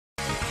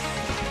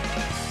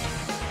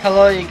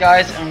Hello you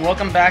guys, and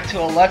welcome back to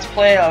a Let's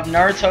Play of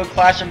Naruto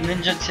Clash of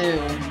Ninja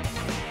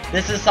 2.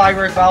 This is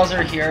Cyborg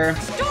Bowser here,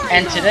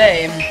 and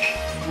today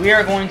we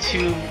are going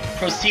to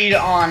proceed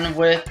on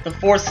with the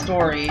fourth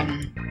story,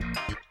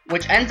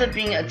 which ends up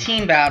being a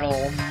team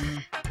battle.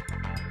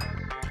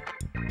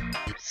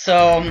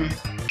 So,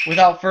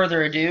 without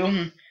further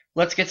ado,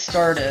 let's get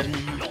started.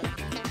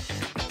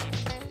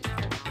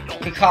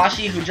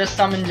 Kakashi, who just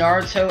summoned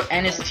Naruto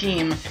and his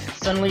team,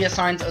 suddenly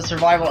assigns a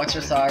survival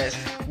exercise.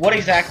 What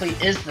exactly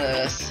is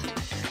this?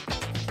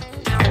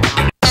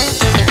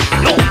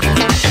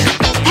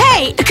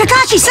 Hey,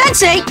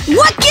 Kakashi-sensei,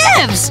 what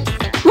gives?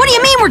 What do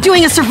you mean we're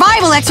doing a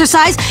survival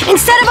exercise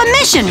instead of a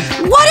mission?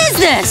 What is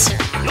this?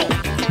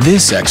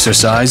 This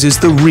exercise is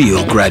the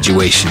real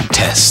graduation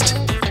test.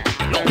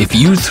 If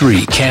you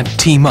three can't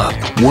team up,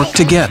 work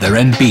together,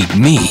 and beat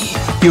me,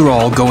 you're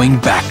all going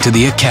back to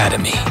the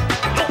academy.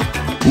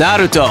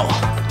 Naruto,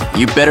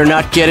 you better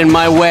not get in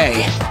my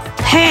way.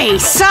 Hey,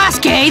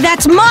 Sasuke,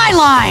 that's my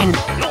line!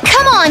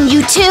 Come on,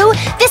 you two!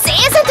 This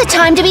isn't the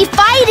time to be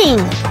fighting!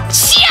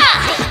 Chia!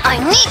 I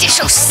need to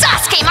show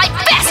Sasuke my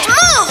best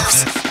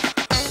moves!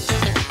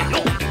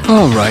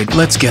 Alright,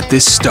 let's get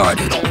this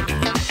started.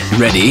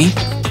 Ready?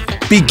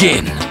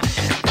 Begin!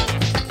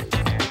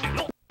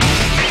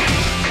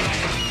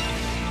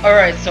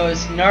 Alright, so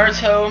it's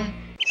Naruto,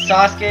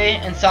 Sasuke,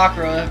 and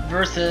Sakura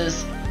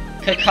versus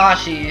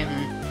Kakashi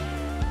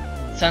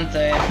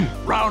Sensei.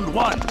 Round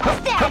one.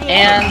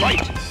 And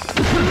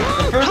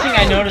the first thing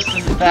I noticed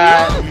is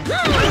that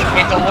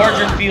it's a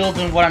larger field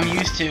than what I'm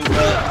used to,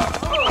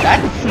 but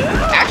that's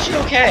actually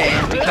okay,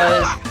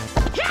 because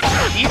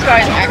these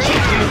guys actually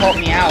do help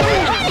me out.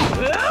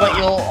 But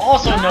you'll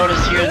also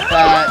notice here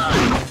that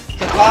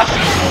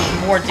Kakashi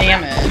does more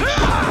damage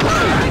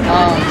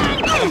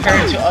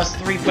compared to us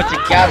three put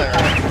together,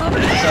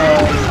 so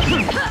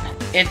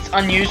it's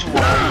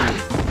unusual.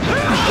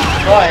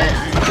 But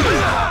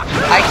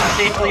I can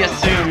safely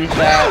assume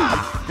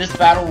that this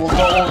battle will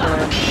go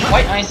over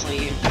quite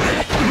nicely.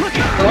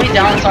 The only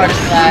downside is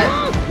that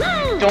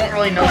I don't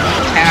really know who's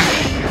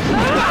attacking,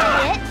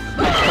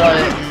 but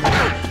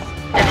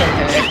it's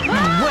okay.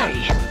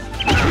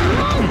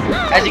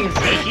 As you can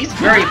see, he's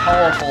very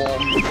powerful.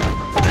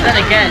 And then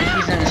again,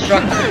 he's an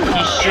instructor.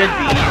 He should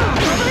be.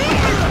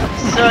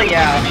 So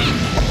yeah.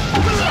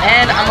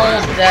 And I'm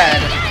almost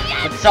dead,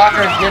 but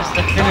Sakura gives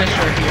the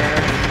finisher here.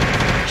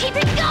 Keep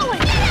it going!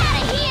 Get out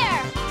of here!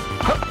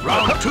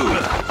 Round two.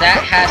 That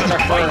has to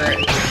hurt.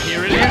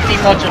 You didn't see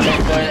much of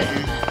it, but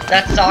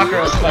that's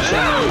Sakura's special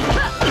move.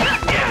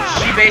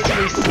 She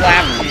basically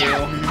slaps you,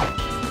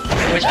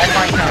 which I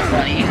find kind of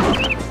funny.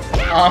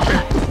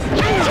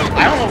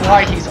 I don't know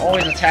why he's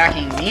always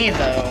attacking me,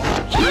 though.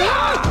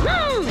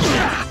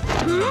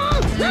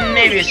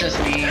 Maybe it's just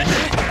me.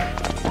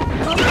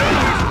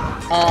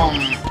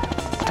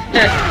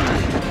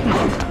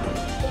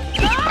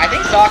 I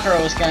think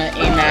Sakura was gonna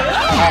aim at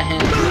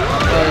him,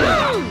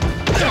 but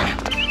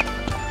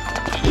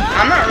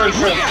I'm not really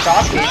sure what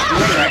Sasuke is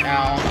doing right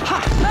now.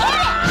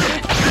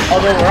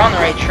 Although we're on the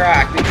right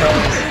track,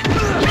 because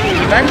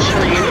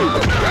eventually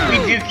we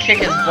do kick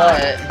his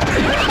butt,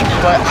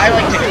 but I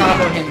like to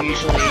combo him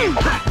usually,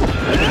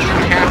 which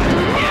didn't happen.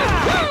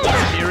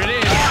 Here it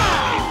is.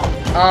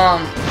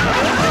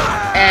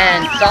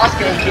 And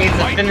Sasuke gave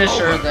the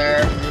finisher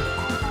there.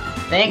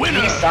 Thank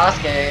you,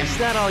 Sasuke. Is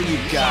that all you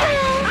got?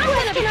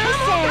 What can I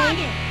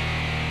say?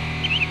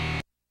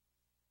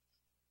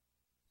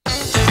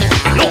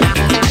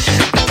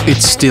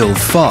 It's still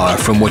far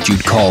from what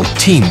you'd call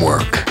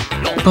teamwork,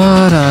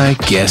 but I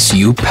guess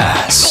you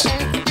pass.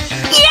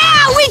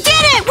 Yeah, we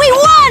did it! We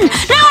won!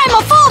 Now I'm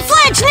a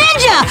full-fledged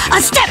ninja! A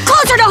step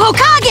closer to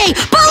Hokage!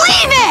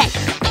 Believe it!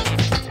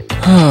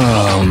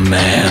 Oh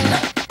man,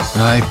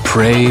 I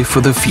pray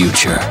for the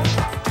future.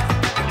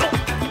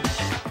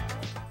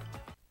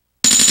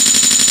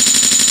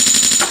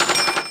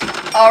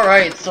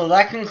 Alright, so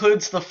that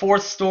concludes the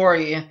fourth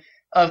story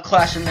of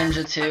Clash of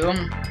Ninja 2.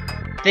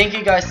 Thank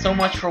you guys so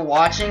much for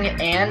watching,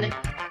 and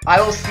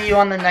I will see you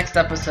on the next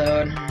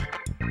episode.